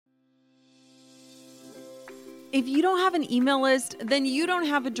If you don't have an email list, then you don't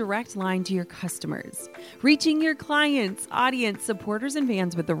have a direct line to your customers. Reaching your clients, audience, supporters, and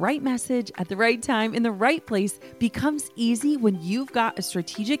fans with the right message at the right time in the right place becomes easy when you've got a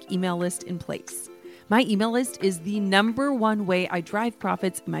strategic email list in place. My email list is the number one way I drive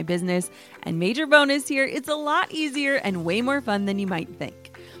profits in my business, and major bonus here, it's a lot easier and way more fun than you might think.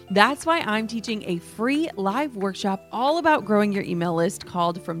 That's why I'm teaching a free live workshop all about growing your email list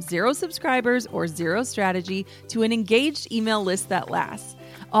called From Zero Subscribers or Zero Strategy to an Engaged Email List That Lasts.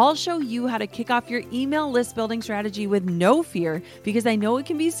 I'll show you how to kick off your email list building strategy with no fear, because I know it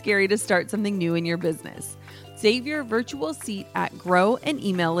can be scary to start something new in your business. Save your virtual seat at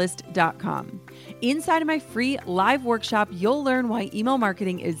growanemaillist.com. Inside of my free live workshop, you'll learn why email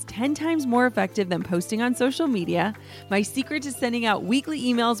marketing is 10 times more effective than posting on social media, my secret to sending out weekly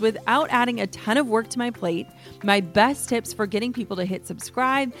emails without adding a ton of work to my plate, my best tips for getting people to hit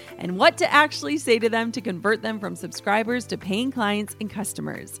subscribe, and what to actually say to them to convert them from subscribers to paying clients and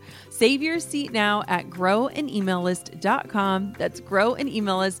customers. Save your seat now at growanemaillist.com. That's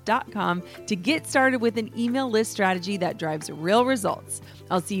growanemaillist.com to get started with an email list strategy that drives real results.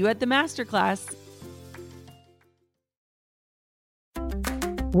 I'll see you at the masterclass.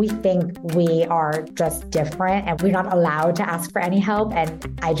 We think we are just different and we're not allowed to ask for any help.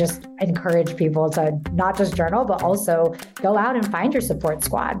 And I just encourage people to not just journal, but also go out and find your support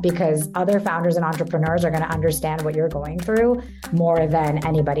squad, because other founders and entrepreneurs are going to understand what you're going through more than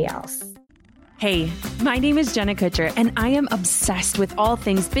anybody else. Hey, my name is Jenna Kutcher, and I am obsessed with all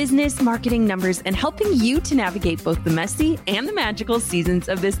things business, marketing, numbers, and helping you to navigate both the messy and the magical seasons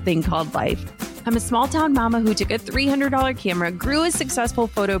of this thing called life. I'm a small town mama who took a $300 camera, grew a successful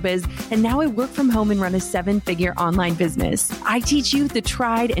photo biz, and now I work from home and run a 7-figure online business. I teach you the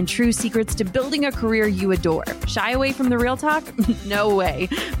tried and true secrets to building a career you adore. Shy away from the real talk? No way.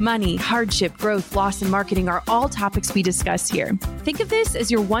 Money, hardship, growth, loss, and marketing are all topics we discuss here. Think of this as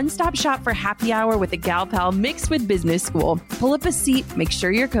your one-stop shop for happy hour with a gal pal mixed with business school. Pull up a seat, make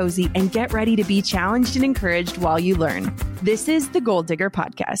sure you're cozy, and get ready to be challenged and encouraged while you learn. This is the Goal Digger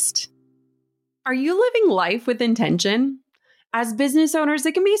Podcast. Are you living life with intention? As business owners,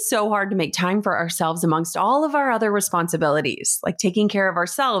 it can be so hard to make time for ourselves amongst all of our other responsibilities, like taking care of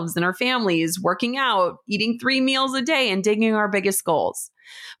ourselves and our families, working out, eating 3 meals a day, and digging our biggest goals.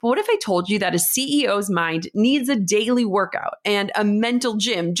 But what if I told you that a CEO's mind needs a daily workout and a mental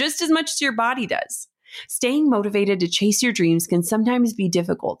gym just as much as your body does? Staying motivated to chase your dreams can sometimes be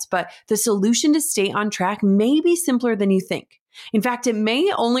difficult, but the solution to stay on track may be simpler than you think. In fact, it may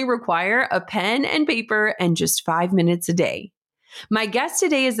only require a pen and paper and just 5 minutes a day. My guest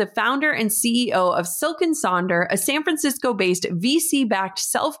today is the founder and CEO of Silk & Sonder, a San Francisco-based VC-backed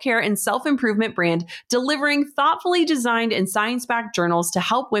self-care and self-improvement brand delivering thoughtfully designed and science-backed journals to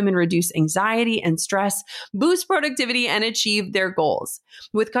help women reduce anxiety and stress, boost productivity, and achieve their goals.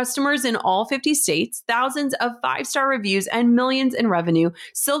 With customers in all 50 states, thousands of 5-star reviews, and millions in revenue,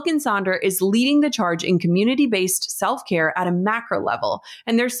 Silk & Sonder is leading the charge in community-based self-care at a macro level,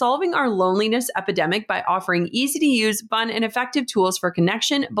 and they're solving our loneliness epidemic by offering easy-to-use, fun, and effective tools for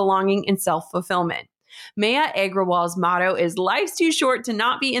connection, belonging, and self-fulfillment. Maya Agrawal's motto is life's too short to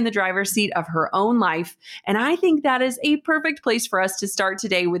not be in the driver's seat of her own life. And I think that is a perfect place for us to start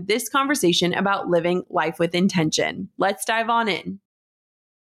today with this conversation about living life with intention. Let's dive on in.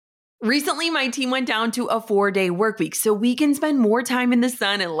 Recently, my team went down to a 4-day work week so we can spend more time in the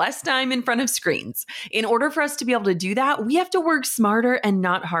sun and less time in front of screens. In order for us to be able to do that, we have to work smarter and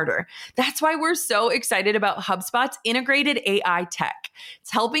not harder. That's why we're so excited about HubSpot's integrated AI tech.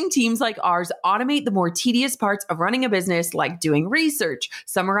 It's helping teams like ours automate the more tedious parts of running a business, like doing research,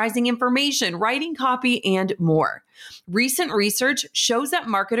 summarizing information, writing copy, and more. Recent research shows that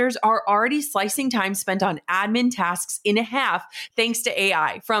marketers are already slicing time spent on admin tasks in half thanks to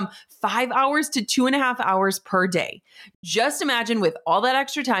AI, from 5 hours to 2.5 hours per day. Just imagine with all that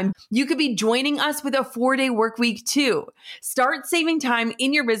extra time, you could be joining us with a 4-day work week too. Start saving time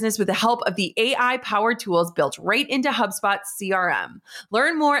in your business with the help of the AI-powered tools built right into HubSpot's CRM.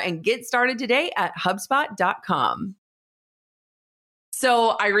 Learn more and get started today at HubSpot.com. So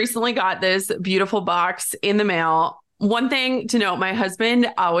I recently got this beautiful box in the mail. One thing to note, my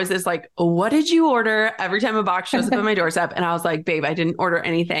husband always is like, what did you order? Every time a box shows up at my doorstep. And I was like, babe, I didn't order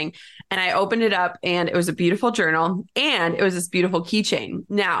anything. And I opened it up and it was a beautiful journal and it was this beautiful keychain.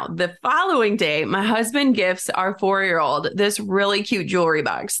 Now, the following day, my husband gifts our 4-year-old this really cute jewelry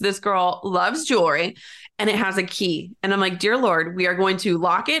box. This girl loves jewelry and it has a key. And I'm like, dear Lord, we are going to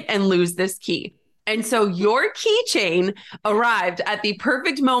lock it and lose this key. And so your keychain arrived at the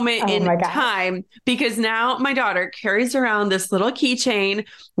perfect moment in time, because now my daughter carries around this little keychain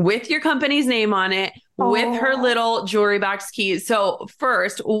with your company's name on it with her little jewelry box key. So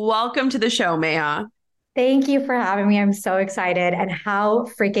first, welcome to the show, Maya. Thank you for having me. I'm so excited. And how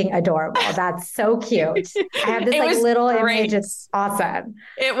freaking adorable. That's so cute. I have this little image. It's awesome.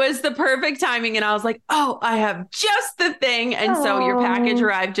 It was the perfect timing. And I was like, oh, I have just the thing. And so your package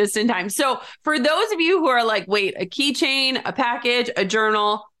arrived just in time. So for those of you who are like, wait, a keychain, a package, a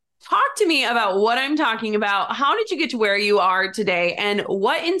journal, talk to me about what I'm talking about. How did you get to where you are today? And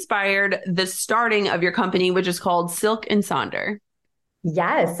what inspired the starting of your company, which is called Silk and Sonder?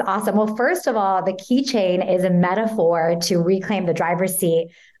 Yes. Awesome. Well, first of all, the keychain is a metaphor to reclaim the driver's seat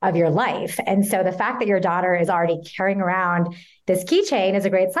of your life. And so the fact that your daughter is already carrying around this keychain is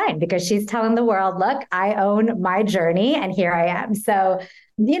a great sign because she's telling the world, look, I own my journey and here I am. So,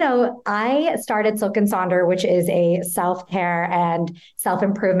 I started Silk and Sonder, which is a self-care and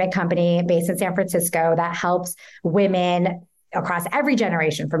self-improvement company based in San Francisco that helps women across every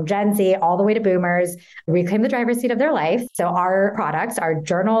generation, from Gen Z all the way to boomers, reclaim the driver's seat of their life. So our products, our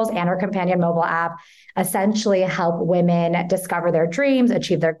journals and our companion mobile app essentially help women discover their dreams,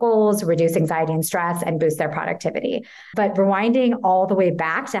 achieve their goals, reduce anxiety and stress, and boost their productivity. But rewinding all the way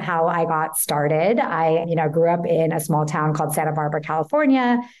back to how I got started, I grew up in a small town called Santa Barbara,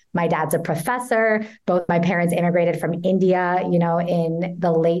 California. My dad's a professor. Both my parents immigrated from India, in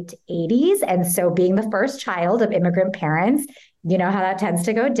the late 80s. And so being the first child of immigrant parents, you know how that tends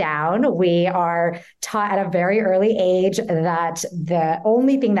to go down. We are taught at a very early age that the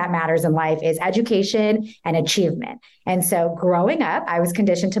only thing that matters in life is education and achievement. And so growing up, I was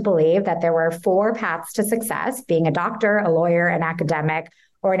conditioned to believe that there were 4 paths to success: being a doctor, a lawyer, an academic,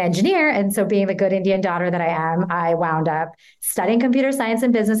 or an engineer. And so being the good Indian daughter that I am, I wound up studying computer science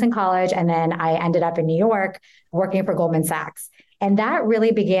and business in college. And then I ended up in New York working for Goldman Sachs. And that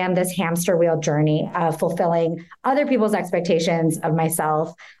really began this hamster wheel journey of fulfilling other people's expectations of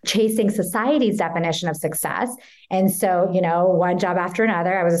myself, chasing society's definition of success. And so, one job after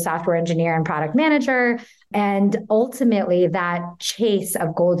another, I was a software engineer and product manager. And ultimately that chase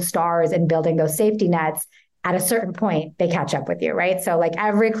of gold stars and building those safety nets, at a certain point, they catch up with you, right? So like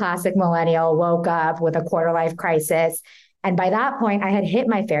every classic millennial woke up with a quarter life crisis. And by that point, I had hit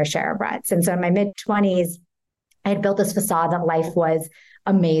my fair share of ruts. And so in my mid-20s, I had built this facade that life was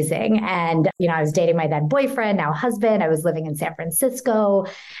amazing. And, I was dating my then boyfriend, now husband. I was living in San Francisco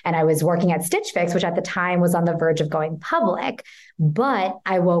and I was working at Stitch Fix, which at the time was on the verge of going public. But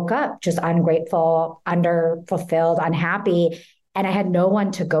I woke up just ungrateful, underfulfilled, unhappy. And I had no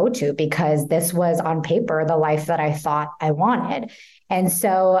one to go to because this was on paper the life that I thought I wanted. And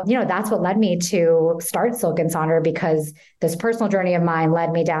so, that's what led me to start Silk and Sonder, because this personal journey of mine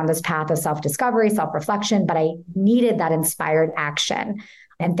led me down this path of self-discovery, self-reflection, but I needed that inspired action.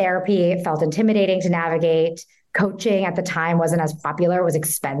 And therapy felt intimidating to navigate. Coaching at the time wasn't as popular. It was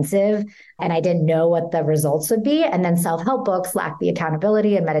expensive. And I didn't know what the results would be. And then self-help books lacked the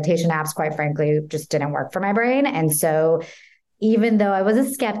accountability, and meditation apps, quite frankly, just didn't work for my brain. And so even though I was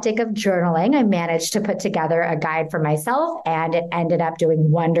a skeptic of journaling, I managed to put together a guide for myself, and it ended up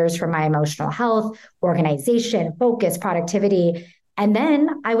doing wonders for my emotional health, organization, focus, productivity. And then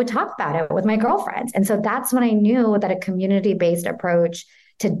I would talk about it with my girlfriends. And so that's when I knew that a community-based approach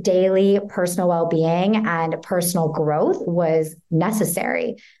to daily personal well-being and personal growth was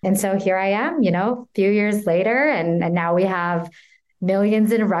necessary. And so here I am, a few years later, and now we have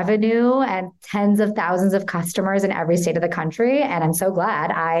millions in revenue and tens of thousands of customers in every state of the country. And I'm so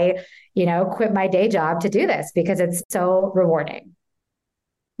glad I, quit my day job to do this because it's so rewarding.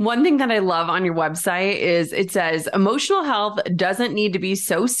 One thing that I love on your website is it says emotional health doesn't need to be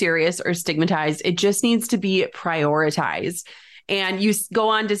so serious or stigmatized. It just needs to be prioritized. And you go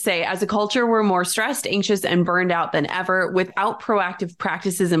on to say, as a culture, we're more stressed, anxious, and burned out than ever. Without proactive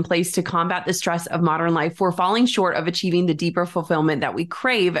practices in place to combat the stress of modern life, we're falling short of achieving the deeper fulfillment that we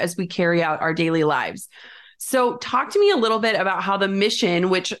crave as we carry out our daily lives. So talk to me a little bit about how the mission,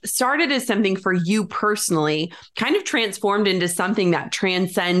 which started as something for you personally, kind of transformed into something that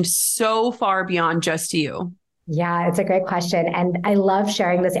transcends so far beyond just you. Yeah, it's a great question. And I love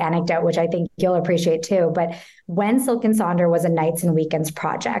sharing this anecdote, which I think you'll appreciate too. But when Silk and Sonder was a nights and weekends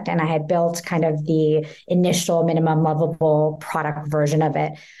project, and I had built kind of the initial minimum lovable product version of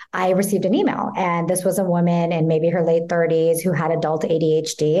it, I received an email. And this was a woman in maybe her late 30s who had adult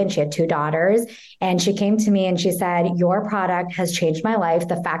ADHD, and she had 2 daughters. And she came to me and she said, your product has changed my life.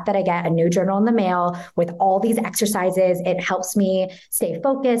 The fact that I get a new journal in the mail with all these exercises, it helps me stay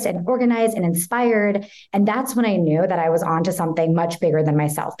focused and organized and inspired. And that's when I knew that I was onto something much bigger than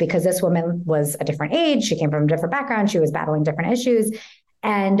myself, because this woman was a different age. She came from a different background. She was battling different issues.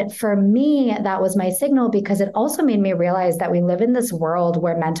 And for me, that was my signal because it also made me realize that we live in this world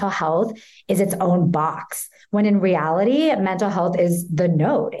where mental health is its own box, when in reality, mental health is the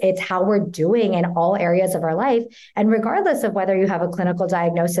node. It's how we're doing in all areas of our life. And regardless of whether you have a clinical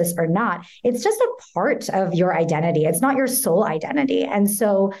diagnosis or not, it's just a part of your identity. It's not your sole identity. And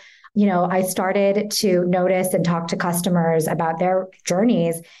so, I started to notice and talk to customers about their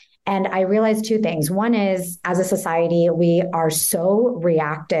journeys. And I realized two things. One is, as a society, we are so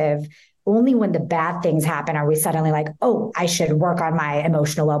reactive. Only when the bad things happen are we suddenly like, oh, I should work on my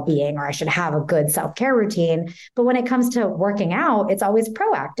emotional well-being, or I should have a good self-care routine. But when it comes to working out, it's always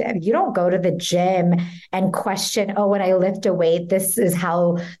proactive. You don't go to the gym and question, oh, when I lift a weight, this is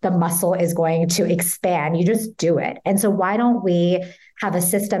how the muscle is going to expand. You just do it. And so why don't we have a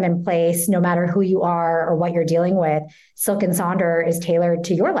system in place, no matter who you are or what you're dealing with? Silk and Sonder is tailored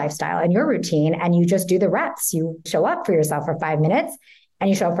to your lifestyle and your routine, and you just do the reps. You show up for yourself for 5 minutes and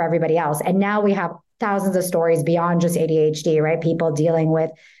you show up for everybody else. And now we have thousands of stories beyond just ADHD, right? People dealing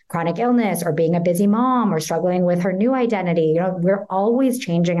with chronic illness or being a busy mom or struggling with her new identity. We're always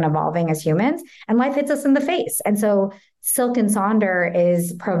changing and evolving as humans, and life hits us in the face. And so Silk and Sonder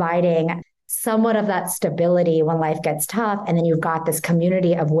is providing somewhat of that stability when life gets tough. And then you've got this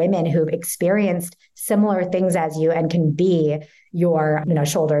community of women who've experienced similar things as you and can be your,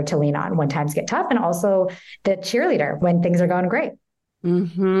 shoulder to lean on when times get tough, and also the cheerleader when things are going great.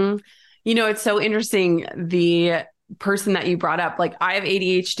 Mm-hmm. It's so interesting. The person that you brought up, like, I have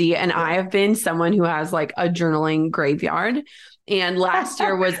ADHD and I have been someone who has like a journaling graveyard. And last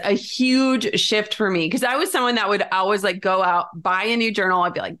year was a huge shift for me because I was someone that would always like go out, buy a new journal.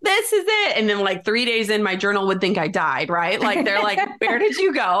 I'd be like, this is it. And then like 3 days in, my journal would think I died, right? Like they're like, where did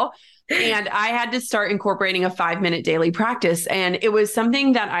you go? And I had to start incorporating a 5-minute daily practice. And it was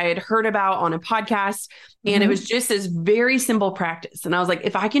something that I had heard about on a podcast. And it was just this very simple practice. And I was like,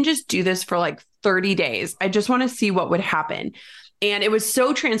 if I can just do this for like 30 days, I just want to see what would happen. And it was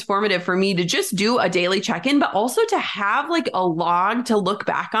so transformative for me to just do a daily check-in, but also to have like a log to look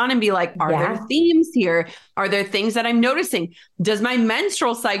back on and be like, are there themes here? Are there things that I'm noticing? Does my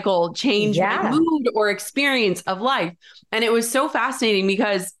menstrual cycle change my mood or experience of life? And it was so fascinating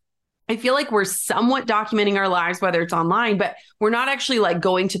because I feel like we're somewhat documenting our lives, whether it's online, but we're not actually like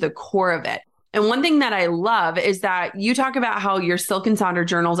going to the core of it. And one thing that I love is that you talk about how your Silk and Sonder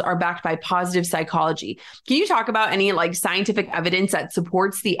journals are backed by positive psychology. Can you talk about any like scientific evidence that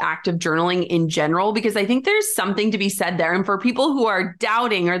supports the act of journaling in general? Because I think there's something to be said there. And for people who are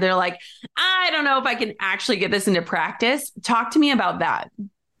doubting, or they're like, I don't know if I can actually get this into practice, talk to me about that.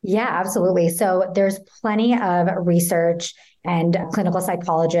 Yeah, absolutely. So there's plenty of research and clinical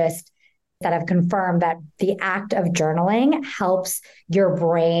psychologists that have confirmed that the act of journaling helps your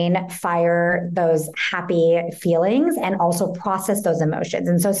brain fire those happy feelings and also process those emotions.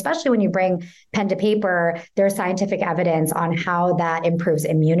 And so especially when you bring pen to paper, there's scientific evidence on how that improves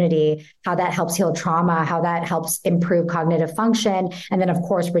immunity, how that helps heal trauma, how that helps improve cognitive function, and then of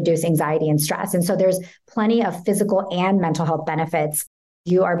course, reduce anxiety and stress. And so there's plenty of physical and mental health benefits.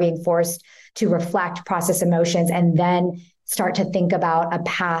 You are being forced to reflect, process emotions, and then start to think about a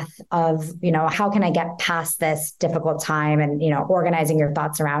path of, how can I get past this difficult time, and, organizing your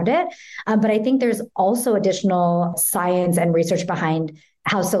thoughts around it. But I think there's also additional science and research behind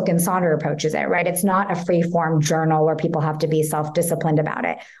how Silk and Sonder approaches it, right? It's not a free form journal where people have to be self-disciplined about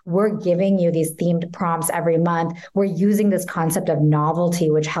it. We're giving you these themed prompts every month. We're using this concept of novelty,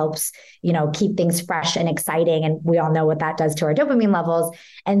 which helps, keep things fresh and exciting. And we all know what that does to our dopamine levels.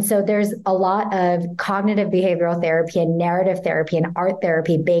 And so there's a lot of cognitive behavioral therapy and narrative therapy and art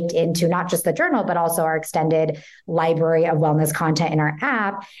therapy baked into not just the journal, but also our extended library of wellness content in our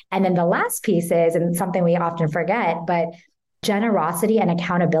app. And then the last piece is, and something we often forget, but generosity and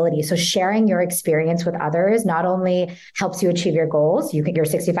accountability. So sharing your experience with others not only helps you achieve your goals, you're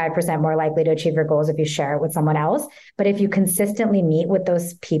 65% more likely to achieve your goals if you share it with someone else. But if you consistently meet with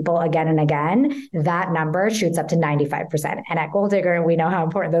those people again and again, that number shoots up to 95%. And at Goal Digger, we know how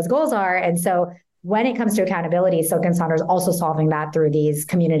important those goals are. And so when it comes to accountability, Silk and Sonder is also solving that through these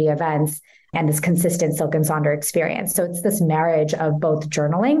community events and this consistent Silk and Sonder experience. So it's this marriage of both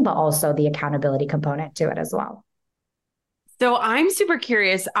journaling, but also the accountability component to it as well. So I'm super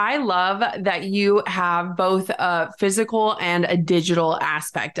curious. I love that you have both a physical and a digital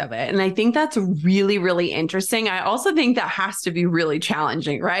aspect of it. And I think that's really, really interesting. I also think that has to be really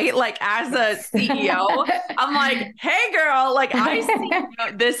challenging, right? Like as a CEO, I'm like, hey girl, like I see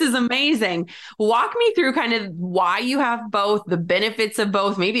this is amazing. Walk me through kind of why you have both, the benefits of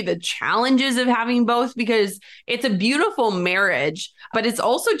both, maybe the challenges of having both, because it's a beautiful marriage, but it's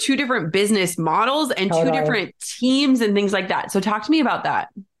also two different business models and two different teams and things like that. that. So talk to me about that.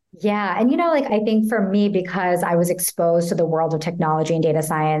 Yeah. And, like, I think for me, because I was exposed to the world of technology and data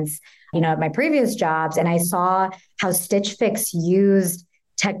science, at my previous jobs, and I saw how Stitch Fix used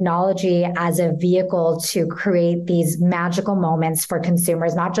technology as a vehicle to create these magical moments for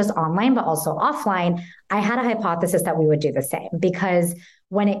consumers, not just online, but also offline. I had a hypothesis that we would do the same, because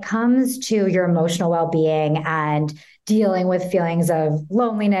when it comes to your emotional well-being and dealing with feelings of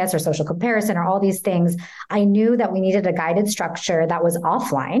loneliness or social comparison or all these things, I knew that we needed a guided structure that was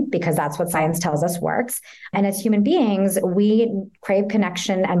offline, because that's what science tells us works. And as human beings, we crave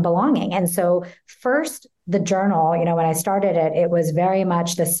connection and belonging. And so first, the journal, when I started it, it was very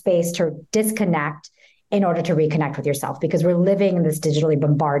much the space to disconnect in order to reconnect with yourself, because we're living in this digitally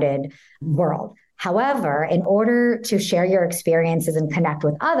bombarded world. However, in order to share your experiences and connect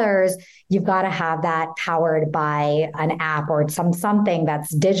with others, you've got to have that powered by an app or something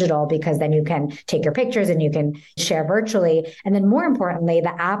that's digital, because then you can take your pictures and you can share virtually. And then more importantly,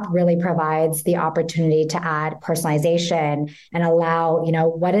 the app really provides the opportunity to add personalization and allow,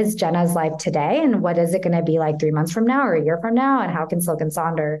 what is Jenna's life today and what is it going to be like 3 months from now or a year from now? And how can Silk and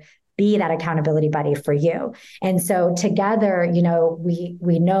Sonder be that accountability buddy for you? And so together,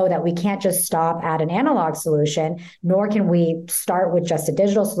 we know that we can't just stop at an analog solution, nor can we start with just a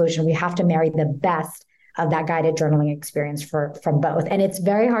digital solution. We have to marry the best of that guided journaling experience from both. And it's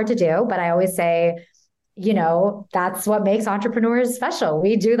very hard to do, but I always say, that's what makes entrepreneurs special.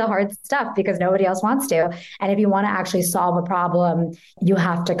 We do the hard stuff because nobody else wants to. And if you want to actually solve a problem, you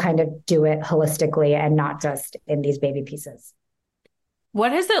have to kind of do it holistically and not just in these baby pieces.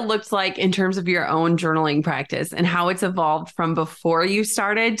 What has it looked like in terms of your own journaling practice and how it's evolved from before you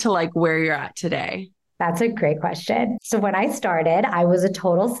started to like where you're at today? That's a great question. So when I started, I was a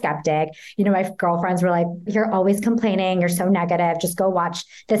total skeptic. My girlfriends were like, you're always complaining. You're so negative. Just go watch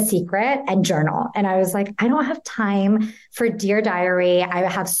The Secret and journal. And I was like, I don't have time for Dear Diary. I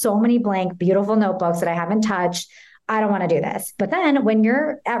have so many blank, beautiful notebooks that I haven't touched. I don't want to do this. But then when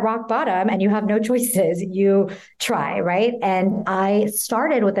you're at rock bottom and you have no choices, you try, right? And I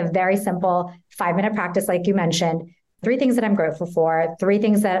started with a very simple 5-minute practice, like you mentioned, 3 things that I'm grateful for, 3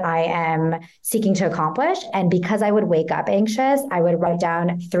 things that I am seeking to accomplish. And because I would wake up anxious, I would write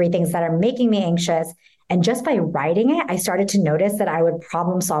down 3 things that are making me anxious. And just by writing it, I started to notice that I would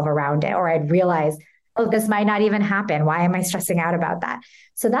problem solve around it, or I'd realize, oh, this might not even happen. Why am I stressing out about that?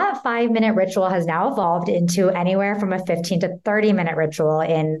 So that 5-minute ritual has now evolved into anywhere from a 15 to 30-minute ritual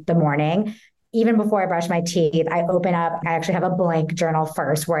in the morning. Even before I brush my teeth, I open up, I actually have a blank journal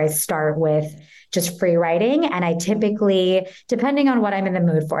first where I start with just free writing. And I typically, depending on what I'm in the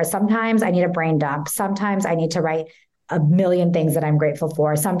mood for, sometimes I need a brain dump. Sometimes I need to write a million things that I'm grateful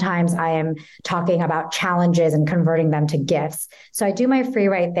for. Sometimes I am talking about challenges and converting them to gifts. So I do my free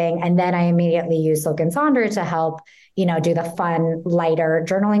write thing, and then I immediately use Silk and Sonder to help, do the fun, lighter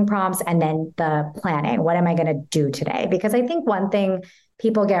journaling prompts, and then the planning. What am I going to do today? Because I think one thing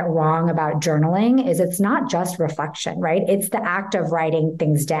people get wrong about journaling is it's not just reflection, right? It's the act of writing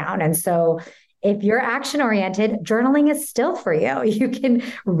things down. And so if you're action oriented, journaling is still for you. You can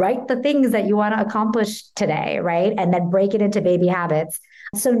write the things that you want to accomplish today, right? And then break it into baby habits.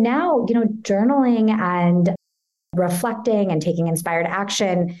 So now, journaling and reflecting and taking inspired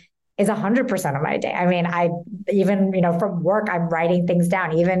action is 100% of my day. I mean, I even, from work, I'm writing things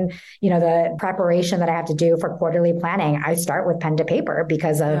down. Even, the preparation that I have to do for quarterly planning, I start with pen to paper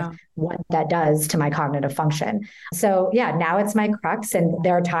because of what that does to my cognitive function. So now it's my crux. And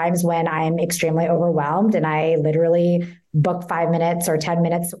there are times when I'm extremely overwhelmed and I literally book 5 minutes or 10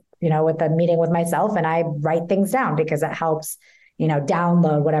 minutes, with a meeting with myself, and I write things down because it helps,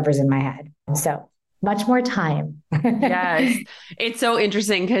 download whatever's in my head. So much more time. Yes. It's so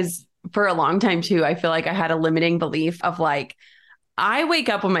interesting because for a long time too, I feel like I had a limiting belief of like, I wake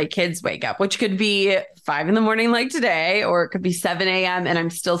up when my kids wake up, which could be 5 a.m. like today, or it could be 7 a.m. and I'm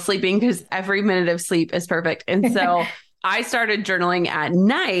still sleeping because every minute of sleep is perfect. And so I started journaling at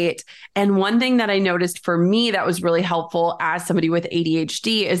night. And one thing that I noticed for me that was really helpful as somebody with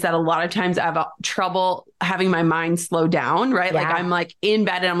ADHD is that a lot of times I have trouble having my mind slow down, right? Yeah. Like I'm like in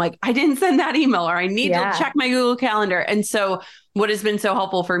bed and I'm like, I didn't send that email, or I need to check my Google Calendar. And so what has been so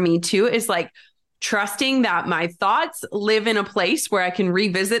helpful for me too is like trusting that my thoughts live in a place where I can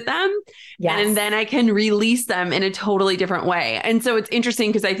revisit them. Yes. And then I can release them in a totally different way. And so it's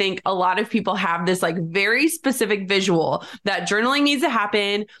interesting because I think a lot of people have this like very specific visual that journaling needs to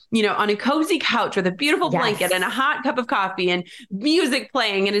happen, on a cozy couch with a beautiful blanket and a hot cup of coffee and music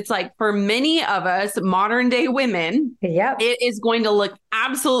playing. And it's like, for many of us modern day women, it is going to look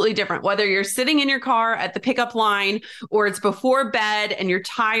absolutely different, whether you're sitting in your car at the pickup line or it's before bed and you're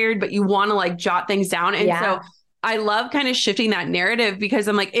tired, but you want to like jot things down. And so I love kind of shifting that narrative because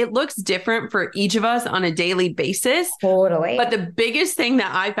I'm like, it looks different for each of us on a daily basis. Totally. But the biggest thing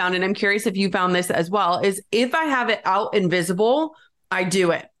that I found, and I'm curious if you found this as well, is if I have it out and visible, I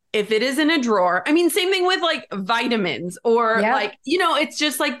do it. If it is in a drawer, I mean, same thing with like vitamins or like, you know, it's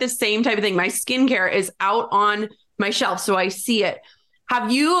just like the same type of thing. My skincare is out on my shelf, so I see it.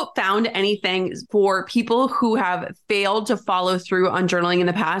 Have you found anything for people who have failed to follow through on journaling in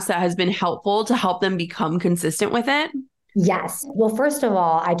the past that has been helpful to help them become consistent with it? Yes. Well, first of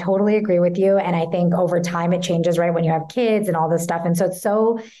all, I totally agree with you. And I think over time it changes, right? When you have kids and all this stuff. And so it's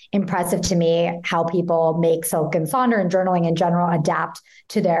so impressive to me how people make Silk and Sonder and journaling in general adapt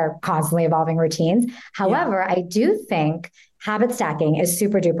to their constantly evolving routines. However, I do think habit stacking is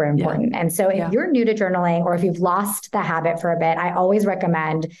super duper important. And so if you're new to journaling or if you've lost the habit for a bit, I always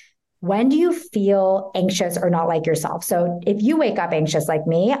recommend, when do you feel anxious or not like yourself? So if you wake up anxious like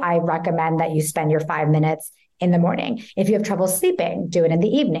me, I recommend that you spend your 5 minutes in the morning. If you have trouble sleeping, do it in the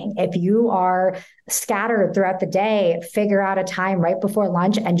evening. If you are scattered throughout the day, figure out a time right before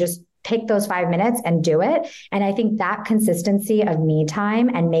lunch and just pick those 5 minutes and do it. And I think that consistency of me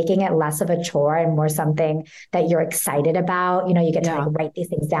time and making it less of a chore and more something that you're excited about, you know, you get to like write these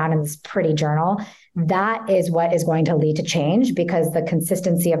things down in this pretty journal. That is what is going to lead to change, because the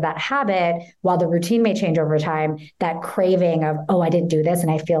consistency of that habit, while the routine may change over time, that craving of, oh, I didn't do this and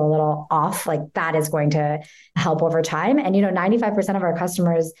I feel a little off, like that is going to help over time. And, you know, 95% of our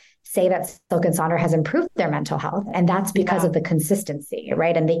customers say that Silk and Sonder has improved their mental health. And that's because of the consistency,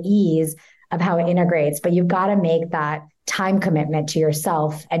 right? And the ease of how it integrates. But you've got to make that time commitment to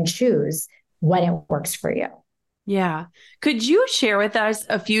yourself and choose when it works for you. Yeah. Could you share with us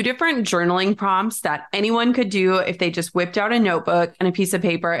a few different journaling prompts that anyone could do if they just whipped out a notebook and a piece of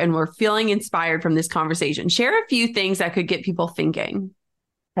paper and were feeling inspired from this conversation? Share a few things that could get people thinking.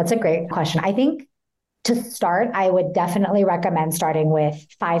 That's a great question. I think to start, I would definitely recommend starting with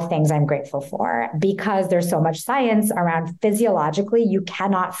 5 things I'm grateful for, because there's so much science around physiologically, you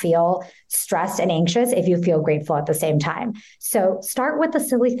cannot feel stressed and anxious if you feel grateful at the same time. So start with the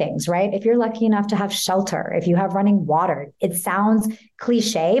silly things, right? If you're lucky enough to have shelter, if you have running water, it sounds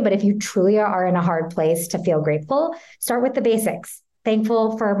cliche, but if you truly are in a hard place to feel grateful, start with the basics.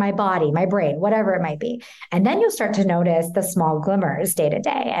 Thankful for my body, my brain, whatever it might be. And then you'll start to notice the small glimmers day to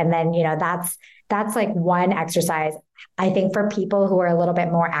day. And then, you know, that's like one exercise. I think for people who are a little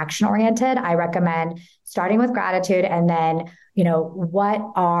bit more action oriented, I recommend starting with gratitude. And then, you know, what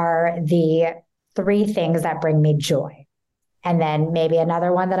are the 3 things that bring me joy? And then maybe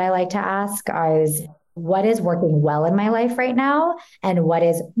another one that I like to ask is, what is working well in my life right now? And what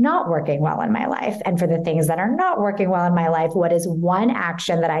is not working well in my life? And for the things that are not working well in my life, what is one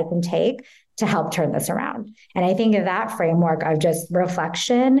action that I can take to help turn this around? And I think that framework of just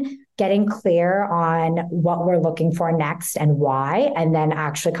reflection, getting clear on what we're looking for next and why, and then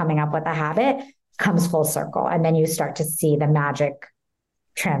actually coming up with a habit comes full circle. And then you start to see the magic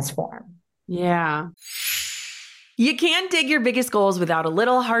transform. Yeah. You can't dig your biggest goals without a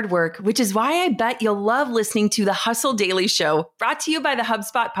little hard work, which is why I bet you'll love listening to the Hustle Daily Show, brought to you by the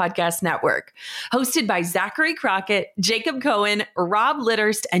HubSpot Podcast Network. Hosted by Zachary Crockett, Jacob Cohen, Rob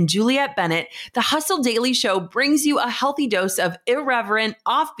Litterst, and Juliet Bennett, the Hustle Daily Show brings you a healthy dose of irreverent,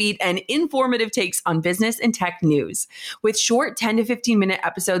 offbeat, and informative takes on business and tech news. With short 10 to 15-minute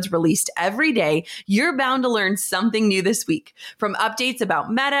episodes released every day, you're bound to learn something new this week. From updates about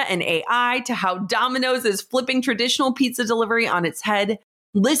Meta and AI to how Domino's is flipping traditional pizza delivery on its head.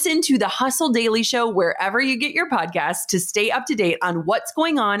 Listen to the Hustle Daily Show wherever you get your podcasts to stay up to date on what's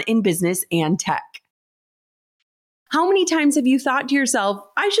going on in business and tech. How many times have you thought to yourself,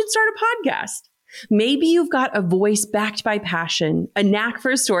 I should start a podcast? Maybe you've got a voice backed by passion, a knack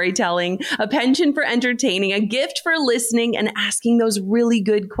for storytelling, a penchant for entertaining, a gift for listening and asking those really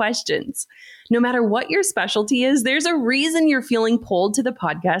good questions. No matter what your specialty is, there's a reason you're feeling pulled to the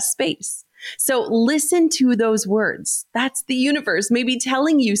podcast space. So listen to those words. That's the universe maybe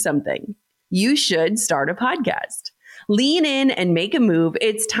telling you something. You should start a podcast. Lean in and make a move.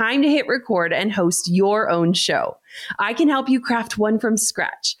 It's time to hit record and host your own show. I can help you craft one from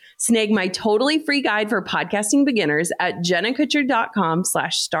scratch. Snag my totally free guide for podcasting beginners at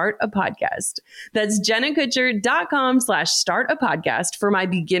jennakutcher.com/startapodcast. That's jennakutcher.com/startapodcast for my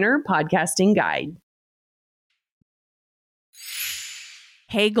beginner podcasting guide.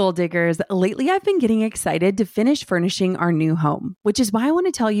 Hey, goal diggers. Lately, I've been getting excited to finish furnishing our new home, which is why I want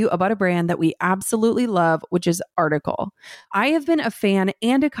to tell you about a brand that we absolutely love, which is Article. I have been a fan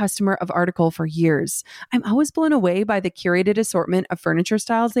and a customer of Article for years. I'm always blown away by the curated assortment of furniture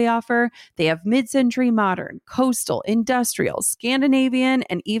styles they offer. They have mid-century modern, coastal, industrial, Scandinavian,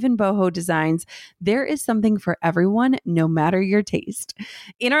 and even boho designs. There is something for everyone, no matter your taste.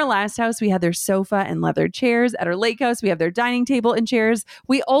 In our last house, we had their sofa and leather chairs. At our lake house, we have their dining table and chairs.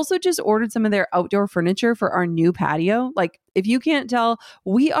 We also just ordered some of their outdoor furniture for our new patio. Like, if you can't tell,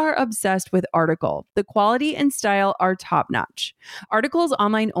 we are obsessed with Article. The quality and style are top notch. Article's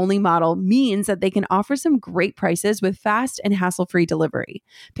online only model means that they can offer some great prices with fast and hassle-free delivery.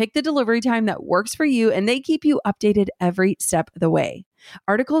 Pick the delivery time that works for you, and they keep you updated every step of the way.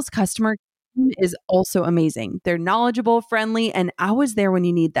 Article's customer is also amazing. They're knowledgeable, friendly, and always there when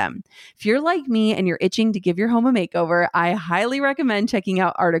you need them. If you're like me and you're itching to give your home a makeover, I highly recommend checking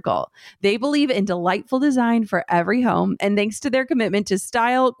out Article. They believe in delightful design for every home, and thanks to their commitment to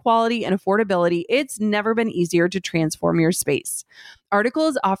style, quality, and affordability, it's never been easier to transform your space. Article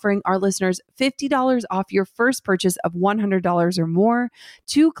is offering our listeners $50 off your first purchase of $100 or more.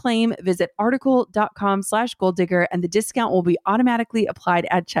 To claim, visit article.com/goaldigger and the discount will be automatically applied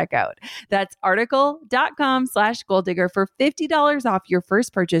at checkout. That's article.com/goaldigger for $50 off your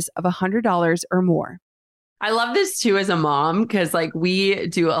first purchase of $100 or more. I love this too as a mom because like we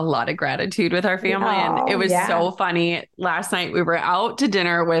do a lot of gratitude with our family and it was so funny. Last night we were out to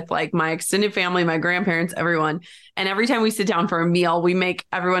dinner with like my extended family, my grandparents, everyone. And every time we sit down for a meal, we make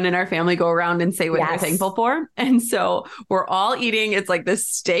everyone in our family go around and say what they're thankful for. And so we're all eating. It's like this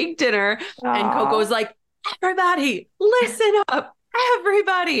steak dinner and Coco's like, everybody, listen up,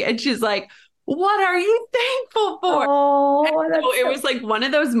 everybody. And she's like, what are you thankful for? So it was like one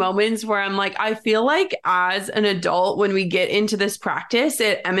of those moments where I'm like, I feel like as an adult, when we get into this practice,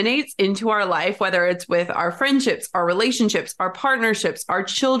 it emanates into our life, whether it's with our friendships, our relationships, our partnerships, our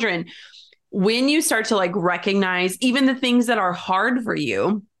children. When you start to like recognize even the things that are hard for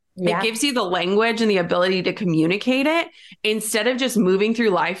you, it gives you the language and the ability to communicate it instead of just moving through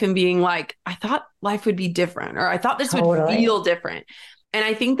life and being like, I thought life would be different, or I thought this would feel different. And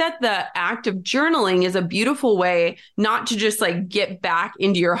I think that the act of journaling is a beautiful way not to just like get back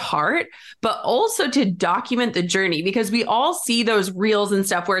into your heart, but also to document the journey, because we all see those reels and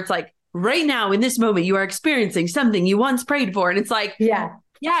stuff where it's like, right now in this moment, you are experiencing something you once prayed for. And it's like,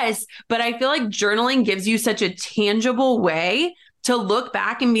 yes, but I feel like journaling gives you such a tangible way to look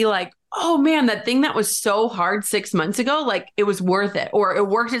back and be like, oh man, that thing that was so hard 6 months ago, like it was worth it, or it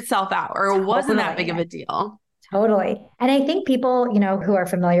worked itself out, or it wasn't that big of a deal. Totally. And I think people, who are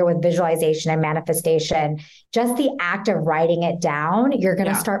familiar with visualization and manifestation, just the act of writing it down, you're going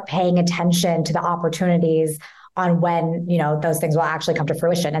to start paying attention to the opportunities on when, those things will actually come to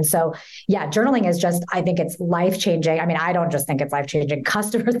fruition. And so, journaling is just, I think it's life-changing. I mean, I don't just think it's life-changing.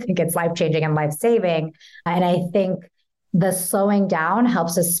 Customers think it's life-changing and life-saving. And I think the slowing down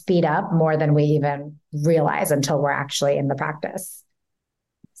helps us speed up more than we even realize until we're actually in the practice.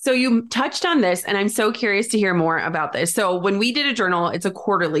 So you touched on this, and I'm so curious to hear more about this. So when we did a journal, it's a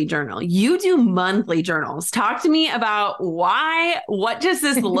quarterly journal. You do monthly journals. Talk to me about why. What does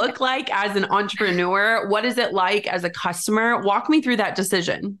this look like as an entrepreneur? What is it like as a customer? Walk me through that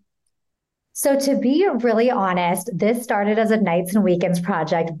decision. So to be really honest, this started as a nights and weekends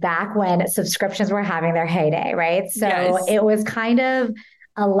project back when subscriptions were having their heyday, right? So it was kind of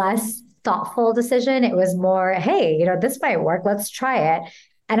a less thoughtful decision. It was more, hey, this might work. Let's try it.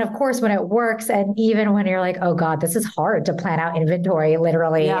 And of course, when it works, and even when you're like, oh God, this is hard to plan out inventory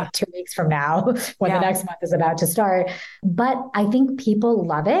literally 2 weeks from now when the next month is about to start. But I think people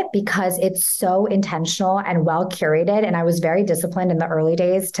love it because it's so intentional and well curated. And I was very disciplined in the early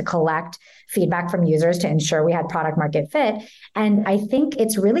days to collect feedback from users to ensure we had product market fit. And I think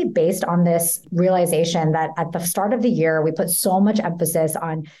it's really based on this realization that at the start of the year, we put so much emphasis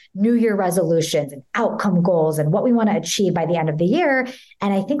on New Year resolutions and outcome goals and what we want to achieve by the end of the year.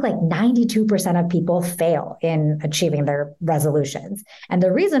 And I think like 92% of people fail in achieving their resolutions. And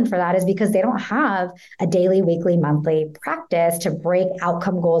the reason for that is because they don't have a daily, weekly, monthly practice to break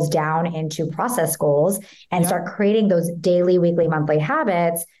outcome goals down into process goals and start creating those daily, weekly, monthly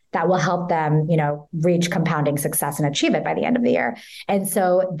habits that will help them, reach compounding success and achieve it by the end of the year. And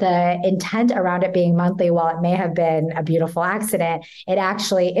so the intent around it being monthly, while it may have been a beautiful accident, it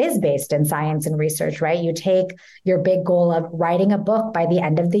actually is based in science and research, right? You take your big goal of writing a book by the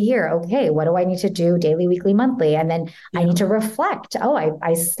end of the year. Okay, what do I need to do daily, weekly, monthly? And then I need to reflect. Oh,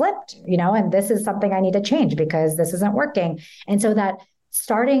 I slipped, and this is something I need to change because this isn't working. And so that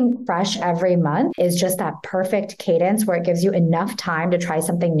starting fresh every month is just that perfect cadence where it gives you enough time to try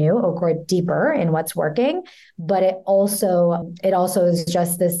something new or go deeper in what's working. But it also is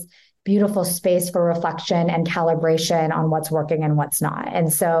just this beautiful space for reflection and calibration on what's working and what's not.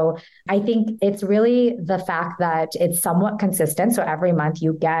 And so I think it's really the fact that it's somewhat consistent. So every month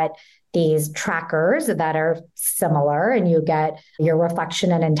you get these trackers that are similar and you get your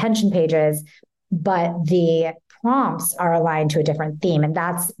reflection and intention pages, but the prompts are aligned to a different theme. And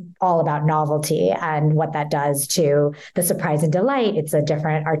that's all about novelty and what that does to the surprise and delight. It's a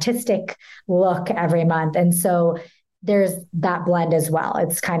different artistic look every month. And so there's that blend as well.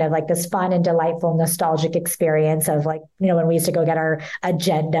 It's kind of like this fun and delightful, nostalgic experience of like, when we used to go get our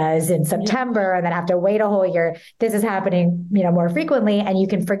agendas in September and then have to wait a whole year. This is happening, more frequently, and you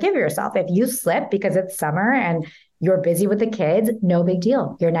can forgive yourself. If you slip because it's summer and you're busy with the kids, no big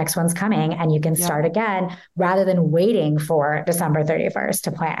deal. Your next one's coming and you can start again rather than waiting for December 31st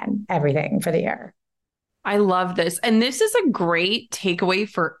to plan everything for the year. I love this. And this is a great takeaway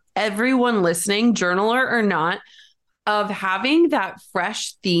for everyone listening, journaler or not, of having that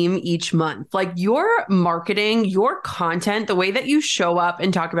fresh theme each month. Like your marketing, your content, the way that you show up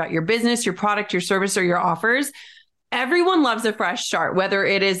and talk about your business, your product, your service, or your offers. Everyone loves a fresh start, whether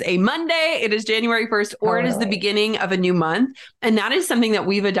it is a Monday, it is January 1st, or it is the beginning of a new month. And that is something that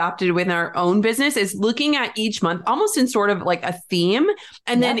we've adopted within our own business, is looking at each month almost in sort of like a theme,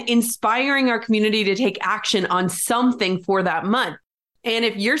 and then inspiring our community to take action on something for that month. And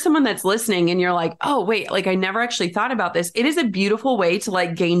if you're someone that's listening and you're like, oh, wait, like I never actually thought about this, it is a beautiful way to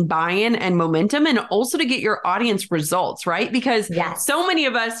like gain buy-in and momentum, and also to get your audience results, right? Because so many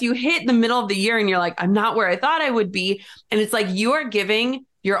of us, you hit the middle of the year and you're like, I'm not where I thought I would be. And it's like, you are giving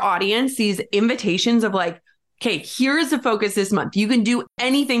your audience these invitations of like, okay, here's the focus this month. You can do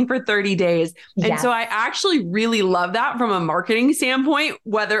anything for 30 days. And so I actually really love that from a marketing standpoint,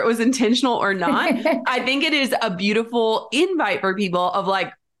 whether it was intentional or not. I think it is a beautiful invite for people of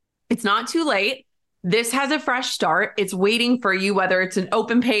like, it's not too late. This has a fresh start. It's waiting for you, whether it's an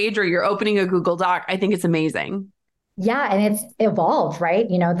open page or you're opening a Google Doc. I think it's amazing. Yeah. And it's evolved, right?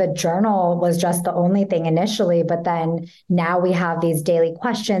 The journal was just the only thing initially, but then now we have these daily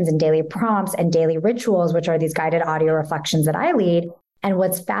questions and daily prompts and daily rituals, which are these guided audio reflections that I lead. And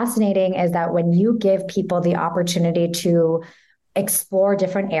what's fascinating is that when you give people the opportunity to explore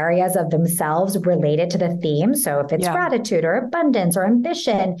different areas of themselves related to the theme, so if it's gratitude or abundance or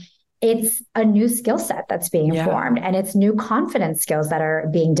ambition, it's a new skill set that's being formed, and it's new confidence skills that are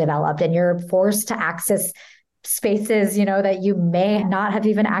being developed, and you're forced to access spaces, that you may not have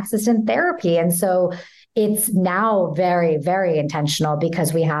even accessed in therapy. And so it's now very, very intentional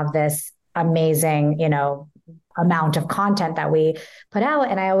because we have this amazing, amount of content that we put out.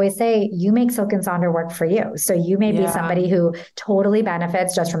 And I always say, you make Silk and Sonder work for you. So you may be somebody who totally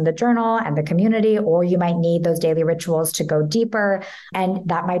benefits just from the journal and the community, or you might need those daily rituals to go deeper. And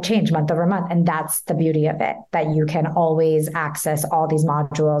that might change month over month. And that's the beauty of it, that you can always access all these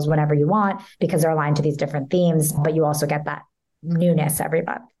modules whenever you want because they're aligned to these different themes, but you also get that newness every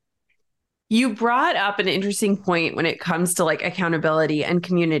month. You brought up an interesting point when it comes to like accountability and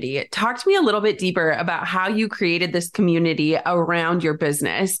community. Talk to me a little bit deeper about how you created this community around your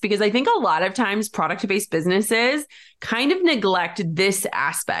business, because I think a lot of times product-based businesses kind of neglect this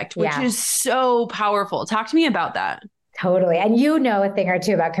aspect, which is so powerful. Talk to me about that. Totally. And a thing or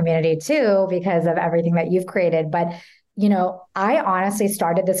two about community too, because of everything that you've created. But I honestly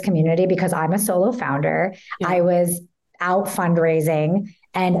started this community because I'm a solo founder. I was out fundraising,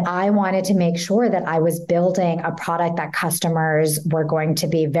 and I wanted to make sure that I was building a product that customers were going to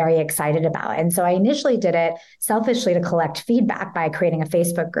be very excited about. And so I initially did it selfishly to collect feedback by creating a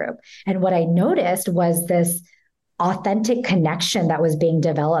Facebook group. And what I noticed was this authentic connection that was being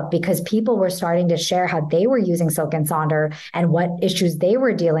developed because people were starting to share how they were using Silk and Sonder and what issues they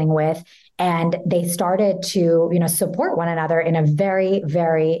were dealing with. And they started to, support one another in a very,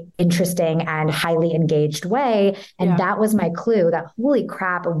 very interesting and highly engaged way. And that was my clue that, holy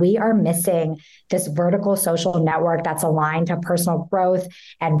crap, we are missing this vertical social network that's aligned to personal growth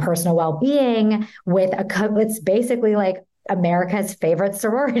and personal well-being with it's basically like America's favorite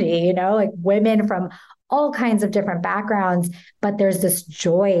sorority, like women from all kinds of different backgrounds, but there's this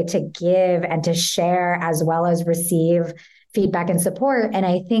joy to give and to share as well as receive feedback and support. And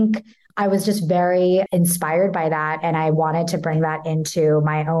I think I was just very inspired by that. And I wanted to bring that into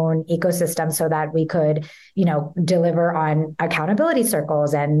my own ecosystem so that we could, deliver on accountability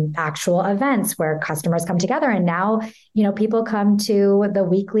circles and actual events where customers come together. And now, people come to the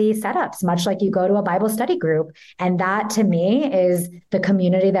weekly setups, much like you go to a Bible study group. And that to me is the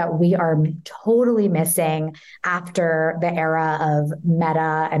community that we are totally missing after the era of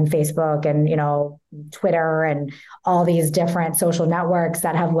Meta and Facebook and, Twitter and all these different social networks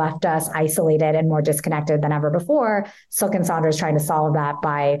that have left us isolated and more disconnected than ever before. Silk and Sandra is trying to solve that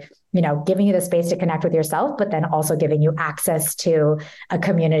by, giving you the space to connect with yourself, but then also giving you access to a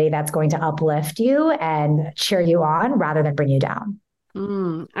community that's going to uplift you and cheer you on rather than bring you down.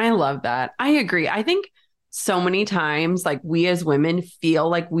 I love that. I agree. I think so many times, like we as women feel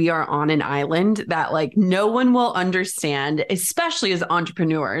like we are on an island that like no one will understand, especially as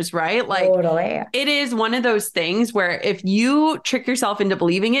entrepreneurs, right? Like totally. It is one of those things where if you trick yourself into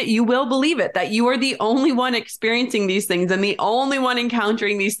believing it, you will believe it, that you are the only one experiencing these things and the only one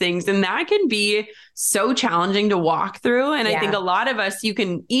encountering these things. And that can be so challenging to walk through. And I think a lot of us, you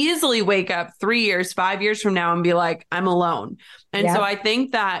can easily wake up 3 years, 5 years from now and be like, I'm alone. And so I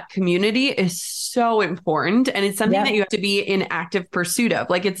think that community is so important. And it's something that you have to be in active pursuit of.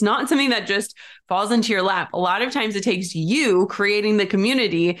 Like, it's not something that just falls into your lap. A lot of times it takes you creating the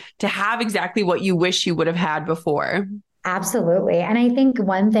community to have exactly what you wish you would have had before. Absolutely. And I think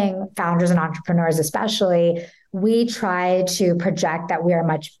one thing founders and entrepreneurs, especially, we try to project that we are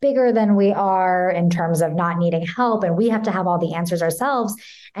much bigger than we are in terms of not needing help, and we have to have all the answers ourselves.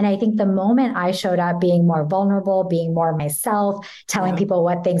 And I think the moment I showed up being more vulnerable, being more myself, telling people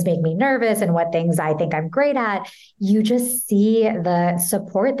what things make me nervous and what things I think I'm great at, you just see the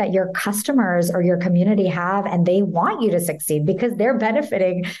support that your customers or your community have, and they want you to succeed because they're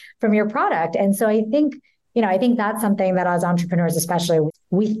benefiting from your product. And so I think that's something that as entrepreneurs, especially,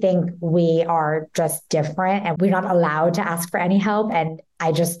 we think we are just different and we're not allowed to ask for any help. And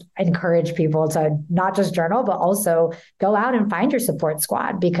I just encourage people to not just journal, but also go out and find your support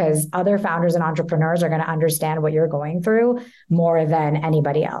squad, because other founders and entrepreneurs are going to understand what you're going through more than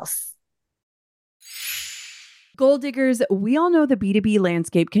anybody else. Goal diggers, we all know the B2B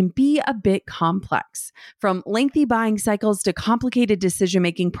landscape can be a bit complex. From lengthy buying cycles to complicated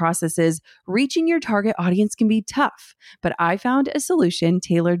decision-making processes, reaching your target audience can be tough. But I found a solution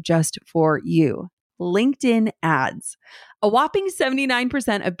tailored just for you: LinkedIn ads. A whopping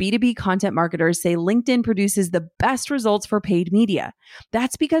 79% of B2B content marketers say LinkedIn produces the best results for paid media.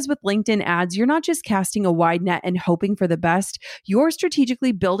 That's because with LinkedIn ads, you're not just casting a wide net and hoping for the best, you're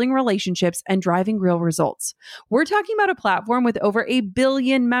strategically building relationships and driving real results. We're talking about a platform with over 1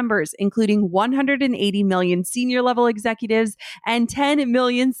 billion members, including 180 million senior level executives and 10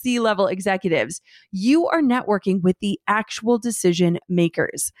 million C-level executives. You are networking with the actual decision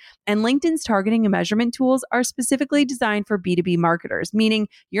makers. And LinkedIn's targeting and measurement tools are specifically designed for B2B marketers, meaning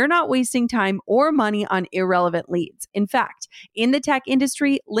you're not wasting time or money on irrelevant leads. In fact, in the tech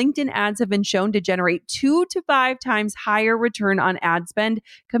industry, LinkedIn ads have been shown to generate 2 to 5 times higher return on ad spend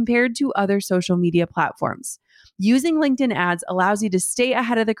compared to other social media platforms. Using LinkedIn ads allows you to stay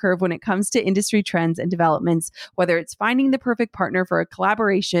ahead of the curve when it comes to industry trends and developments, whether it's finding the perfect partner for a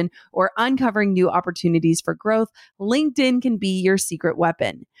collaboration or uncovering new opportunities for growth. LinkedIn can be your secret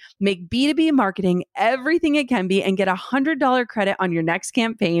weapon. Make B2B marketing everything it can be and get $100 credit on your next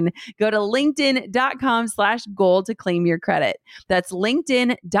campaign. Go to linkedin.com/goal to claim your credit. That's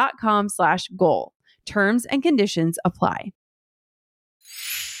linkedin.com/goal. Terms and conditions apply.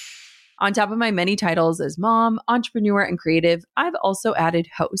 On top of my many titles as mom, entrepreneur, and creative, I've also added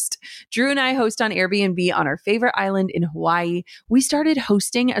host. Drew and I host on Airbnb on our favorite island in Hawaii. We started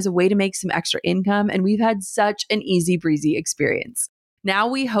hosting as a way to make some extra income, and we've had such an easy breezy experience. Now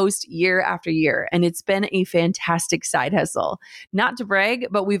we host year after year, and it's been a fantastic side hustle. Not to brag,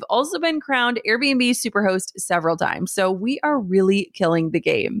 but we've also been crowned Airbnb Superhost several times, so we are really killing the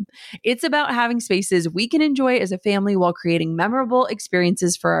game. It's about having spaces we can enjoy as a family while creating memorable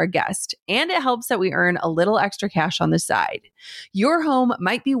experiences for our guests, and it helps that we earn a little extra cash on the side. Your home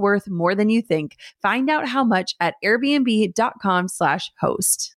might be worth more than you think. Find out how much at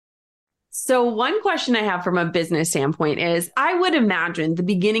airbnb.com/host. So one question I have from a business standpoint is, I would imagine the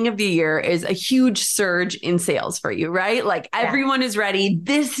beginning of the year is a huge surge in sales for you, right? Like everyone is ready.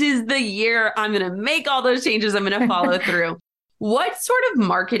 This is the year I'm going to make all those changes. I'm going to follow through. What sort of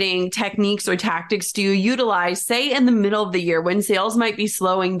marketing techniques or tactics do you utilize, say, in the middle of the year when sales might be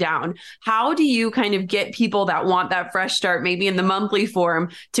slowing down? How do you kind of get people that want that fresh start, maybe in the monthly form,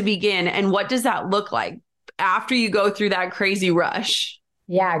 to begin? And what does that look like after you go through that crazy rush?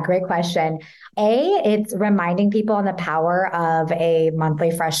 Yeah, great question. It's reminding people on the power of a monthly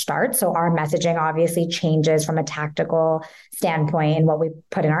fresh start. So our messaging obviously changes from a tactical standpoint and what we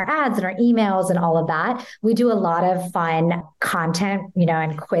put in our ads and our emails and all of that. We do a lot of fun content,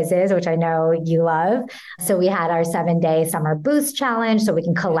 and quizzes, which I know you love. So we had our 7-day summer boost challenge so we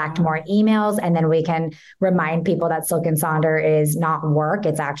can collect more emails and then we can remind people that Silk and Sonder is not work.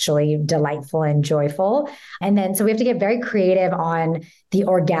 It's actually delightful and joyful. And then, so we have to get very creative on the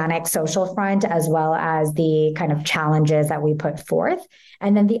organic social front, as well as the kind of challenges that we put forth.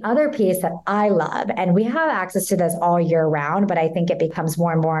 And then the other piece that I love, and we have access to this all year round, but I think it becomes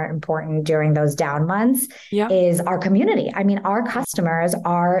more and more important during those down months, is our community. I mean, our customers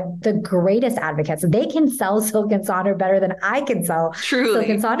are the greatest advocates. They can sell Silk and Sonder better than I can sell Silk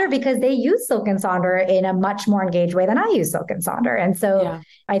and Sonder because they use Silk and Sonder in a much more engaged way than I use Silk and Sonder. And so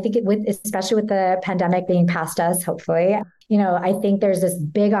I think especially with the pandemic being past us, hopefully, I think there's this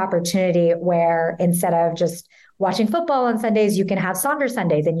big opportunity where instead of just watching football on Sundays, you can have Sonder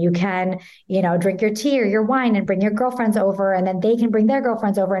Sundays and you can, drink your tea or your wine and bring your girlfriends over and then they can bring their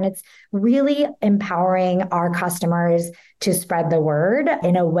girlfriends over. And it's really empowering our customers to spread the word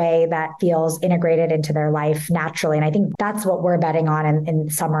in a way that feels integrated into their life naturally. And I think that's what we're betting on in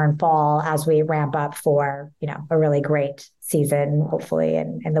summer and fall as we ramp up for, a really great season, hopefully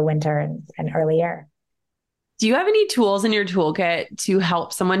in the winter and early year. Do you have any tools in your toolkit to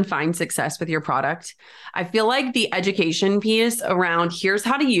help someone find success with your product? I feel like the education piece around here's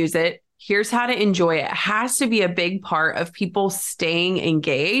how to use it, here's how to enjoy it has to be a big part of people staying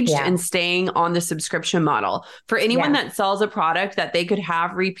engaged and staying on the subscription model. For anyone that sells a product that they could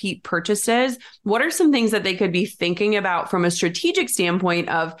have repeat purchases, what are some things that they could be thinking about from a strategic standpoint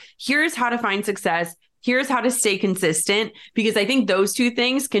of here's how to find success, here's how to stay consistent, because I think those two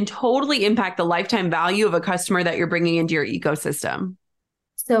things can totally impact the lifetime value of a customer that you're bringing into your ecosystem.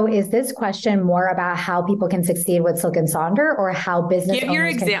 So is this question more about how people can succeed with Silk and Sonder or how business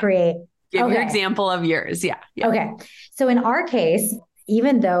owners can create? Give your example of yours. Yeah. Okay. So in our case,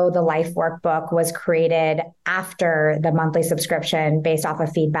 even though the Life Workbook was created after the monthly subscription based off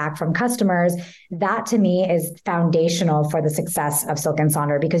of feedback from customers, that to me is foundational for the success of Silk and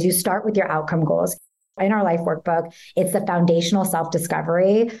Sonder because you start with your outcome goals. In our Life Workbook, it's the foundational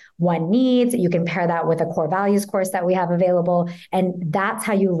self-discovery one needs. You can pair that with a core values course that we have available. And that's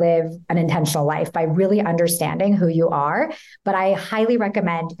how you live an intentional life, by really understanding who you are. But I highly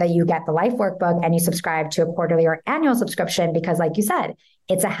recommend that you get the Life Workbook and you subscribe to a quarterly or annual subscription because, like you said,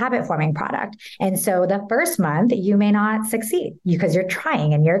 it's a habit forming product. And so the first month, you may not succeed because you're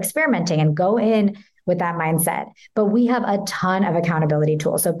trying and you're experimenting, and go in with that mindset. But we have a ton of accountability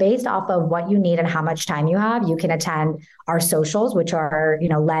tools. So based off of what you need and how much time you have, you can attend our socials, which are,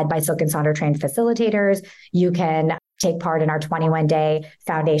 led by Silk and Sonder trained facilitators. You can take part in our 21-day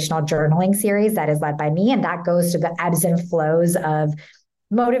foundational journaling series that is led by me. And that goes to the ebbs and flows of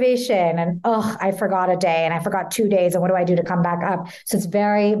motivation and, I forgot a day and I forgot 2 days. And what do I do to come back up? So it's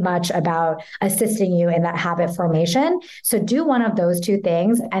very much about assisting you in that habit formation. So do one of those two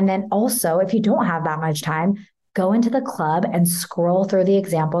things. And then also, if you don't have that much time, go into the club and scroll through the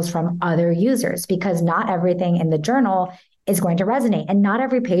examples from other users, because not everything in the journal is going to resonate and not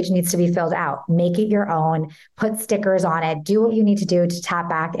every page needs to be filled out. Make it your own, put stickers on it, do what you need to do to tap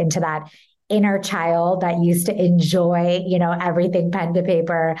back into that inner child that used to enjoy, everything pen to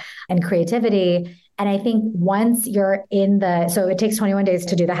paper and creativity. And I think once you're so it takes 21 days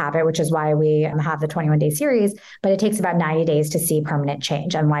to do the habit, which is why we have the 21-day series, but it takes about 90 days to see permanent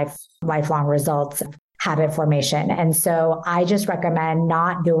change and lifelong results of habit formation. And so I just recommend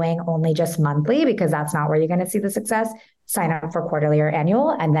not doing only just monthly because that's not where you're going to see the success. Sign up for quarterly or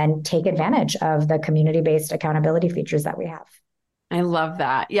annual, and then take advantage of the community-based accountability features that we have. I love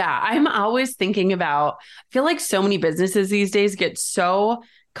that. Yeah. I'm always thinking about, I feel like so many businesses these days get so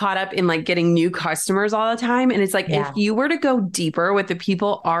caught up in like getting new customers all the time. And it's like, if you were to go deeper with the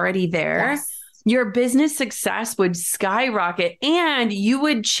people already there, your business success would skyrocket, and you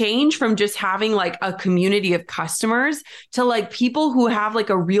would change from just having like a community of customers to like people who have like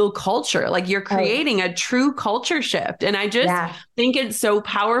a real culture. Like you're creating a true culture shift. And I just think it's so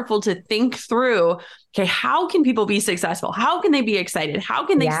powerful to think through, okay, how can people be successful? How can they be excited? How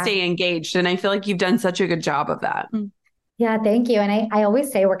can they stay engaged? And I feel like you've done such a good job of that. Yeah, thank you. And I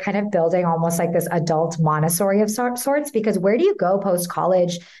always say we're kind of building almost like this adult Montessori of sorts, because where do you go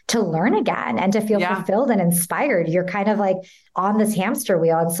post-college to learn again and to feel fulfilled and inspired? You're kind of like on this hamster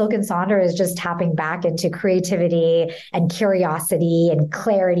wheel, and Silk and Sonder is just tapping back into creativity and curiosity and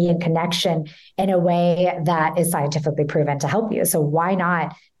clarity and connection in a way that is scientifically proven to help you. So why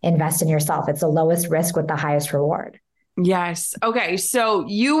not invest in yourself? It's the lowest risk with the highest reward. Yes. Okay. So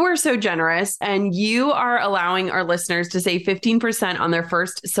you were so generous and you are allowing our listeners to save 15% on their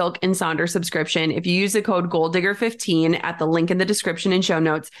first Silk and Sonder subscription if you use the code GoalDigger15 at the link in the description and show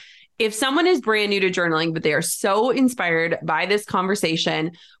notes. If someone is brand new to journaling, but they are so inspired by this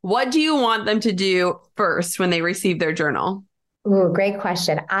conversation, what do you want them to do first when they receive their journal? Ooh, great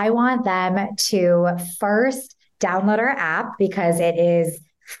question. I want them to first download our app because it is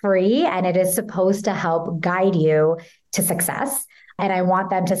free and it is supposed to help guide you to success. And I want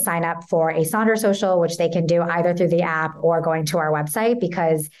them to sign up for a Sonder Social, which they can do either through the app or going to our website,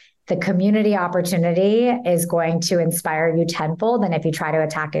 because the community opportunity is going to inspire you tenfold than if you try to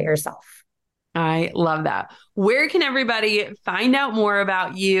attack it yourself. I love that. Where can everybody find out more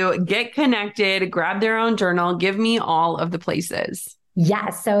about you, get connected, grab their own journal? Give me all of the places.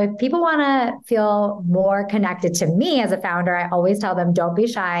 Yes. So if people want to feel more connected to me as a founder, I always tell them, don't be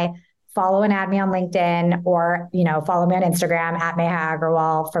shy. Follow and add me on LinkedIn or, follow me on Instagram at Meha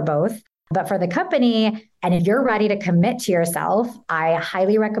Agarwal for both. But for the company, and if you're ready to commit to yourself, I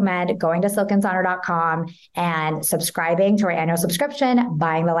highly recommend going to silkandsonder.com and subscribing to our annual subscription,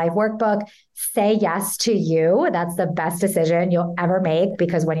 buying the life workbook. Say yes to you. That's the best decision you'll ever make,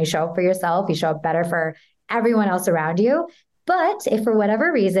 because when you show up for yourself, you show up better for everyone else around you. But if for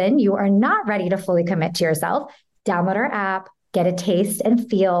whatever reason you are not ready to fully commit to yourself, download our app, get a taste and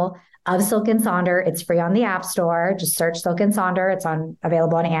feel of Silk and Sonder. It's free on the App Store. Just search Silk and Sonder. It's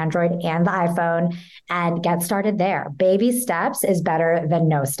available on Android and the iPhone, and get started there. Baby steps is better than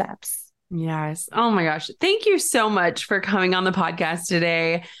no steps. Yes. Oh my gosh. Thank you so much for coming on the podcast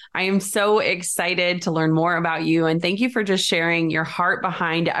today. I am so excited to learn more about you. And thank you for just sharing your heart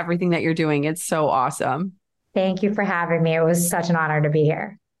behind everything that you're doing. It's so awesome. Thank you for having me. It was such an honor to be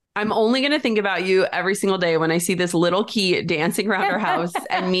here. I'm only going to think about you every single day when I see this little key dancing around our house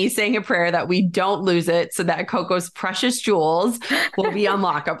and me saying a prayer that we don't lose it so that Coco's precious jewels will be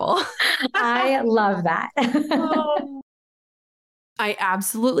unlockable. I love that. I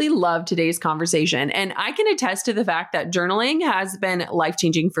absolutely love today's conversation, and I can attest to the fact that journaling has been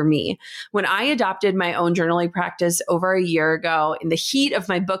life-changing for me. When I adopted my own journaling practice over a year ago in the heat of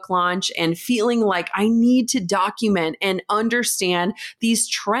my book launch and feeling like I need to document and understand these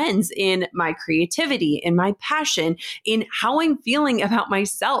trends in my creativity, in my passion, in how I'm feeling about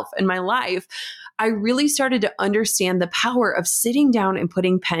myself and my life, I really started to understand the power of sitting down and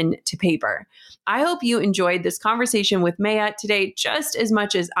putting pen to paper. I hope you enjoyed this conversation with Meha today just as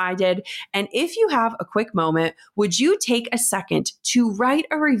much as I did. And if you have a quick moment, would you take a second to write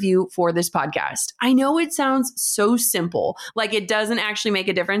a review for this podcast? I know it sounds so simple, like it doesn't actually make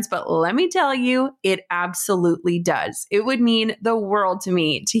a difference, but let me tell you, it absolutely does. It would mean the world to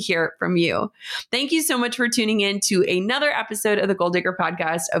me to hear from you. Thank you so much for tuning in to another episode of the Goal Digger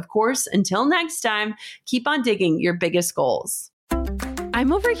Podcast. Of course, until next time, keep on digging your biggest goals.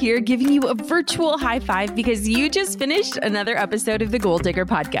 I'm over here giving you a virtual high five because you just finished another episode of the Goal Digger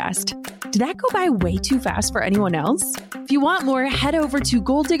Podcast. Did that go by way too fast for anyone else? If you want more, head over to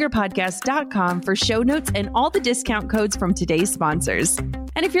goaldiggerpodcast.com for show notes and all the discount codes from today's sponsors.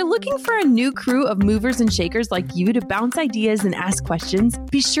 And if you're looking for a new crew of movers and shakers like you to bounce ideas and ask questions,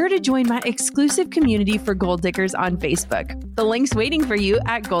 be sure to join my exclusive community for Goal Diggers on Facebook. The link's waiting for you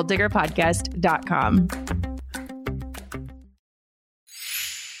at goaldiggerpodcast.com.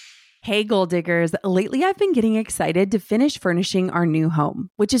 Hey, Goal Diggers. Lately, I've been getting excited to finish furnishing our new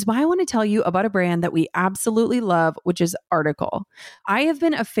home, which is why I want to tell you about a brand that we absolutely love, which is Article. I have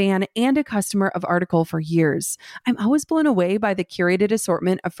been a fan and a customer of Article for years. I'm always blown away by the curated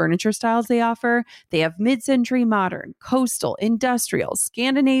assortment of furniture styles they offer. They have mid-century modern, coastal, industrial,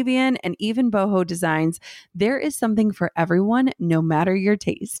 Scandinavian, and even boho designs. There is something for everyone, no matter your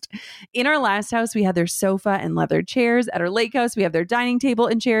taste. In our last house, we had their sofa and leather chairs. At our lake house, we have their dining table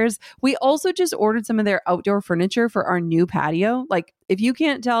and chairs. We also just ordered some of their outdoor furniture for our new patio. Like, if you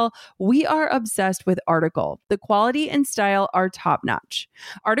can't tell, we are obsessed with Article. The quality and style are top notch.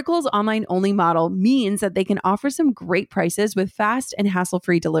 Article's online only model means that they can offer some great prices with fast and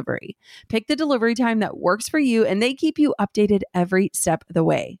hassle-free delivery. Pick the delivery time that works for you, and they keep you updated every step of the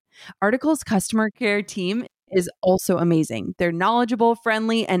way. Article's customer care team is also amazing. They're knowledgeable,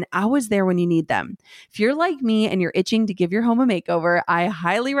 friendly, and always there when you need them. If you're like me and you're itching to give your home a makeover, I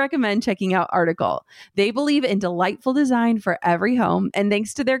highly recommend checking out Article. They believe in delightful design for every home, and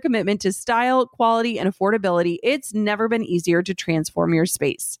thanks to their commitment to style, quality, and affordability, it's never been easier to transform your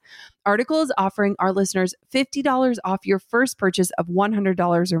space. Article is offering our listeners $50 off your first purchase of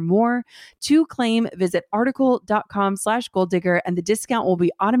 $100 or more. To claim, visit article.com/goaldigger and the discount will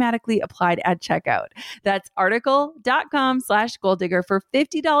be automatically applied at checkout. That's article.com/goaldigger for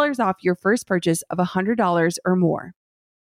 $50 off your first purchase of $100 or more.